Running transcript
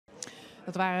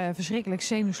Dat waren verschrikkelijk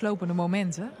zenuwslopende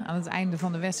momenten aan het einde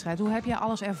van de wedstrijd. Hoe heb jij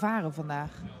alles ervaren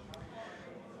vandaag?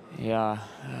 Yeah,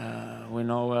 we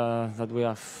know that we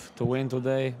have to win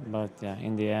today, but yeah,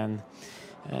 in the end,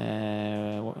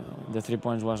 the 3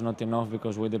 points was not enough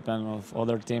because we depend on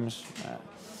other teams.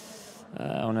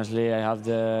 Honestly, I have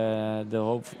the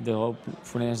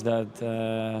hopefulness that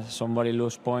somebody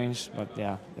lose points, but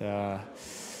yeah,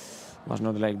 was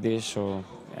not like this. So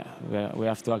yeah, we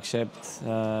have to accept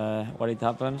what it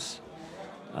happens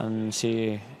and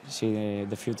see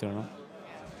the future. No?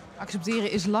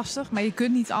 Accepteren is lastig, maar je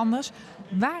kunt niet anders.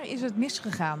 Waar is het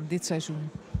misgegaan dit seizoen?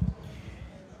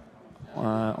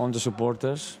 On the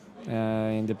supporters.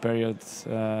 In the period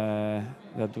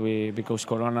that because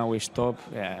Corona we stopped.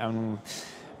 Yeah, and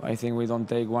I think we don't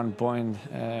take 1 point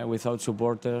without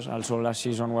supporters. Also last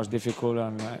season was difficult,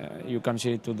 and you can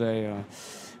see it today.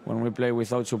 When we play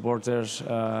without supporters,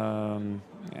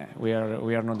 we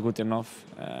are not good enough.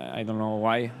 I don't know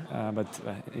why, but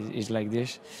it's like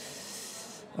this.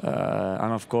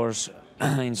 And of course,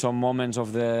 in some moments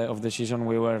of the season,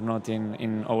 we were not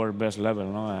in our best level.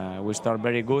 No? We start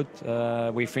very good,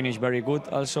 we finish very good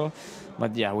also,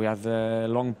 but yeah, we had a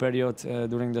long period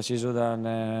during the season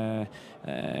and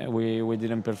we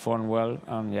didn't perform well,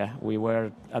 and yeah, we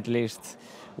were at least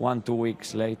 1-2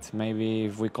 weeks late. Maybe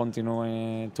if we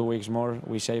continue 2 weeks more,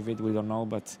 we save it. We don't know,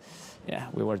 but yeah,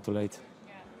 we were too late.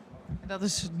 Dat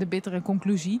is de bittere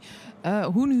conclusie.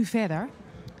 Hoe nu verder?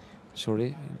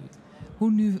 Sorry.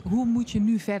 Hoe moet je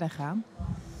nu verder gaan?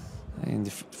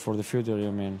 For the future,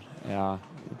 you mean? Yeah,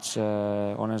 it's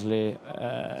honestly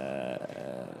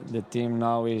the team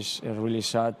now is really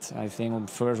sad. I think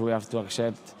first we have to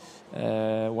accept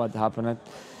what happened,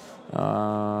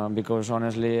 because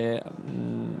honestly,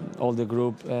 all the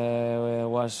group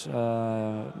was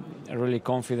really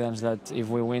confident that if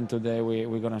we win today,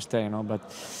 we're gonna stay. No, but.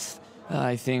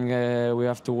 I think we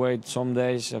have to wait some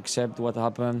days, accept what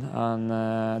happened, and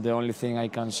the only thing I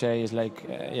can say is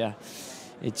yeah,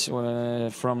 it's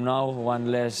from now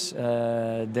one less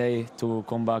day to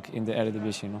come back in the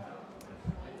Eredivisie. No?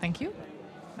 Thank you.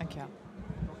 Dank je wel.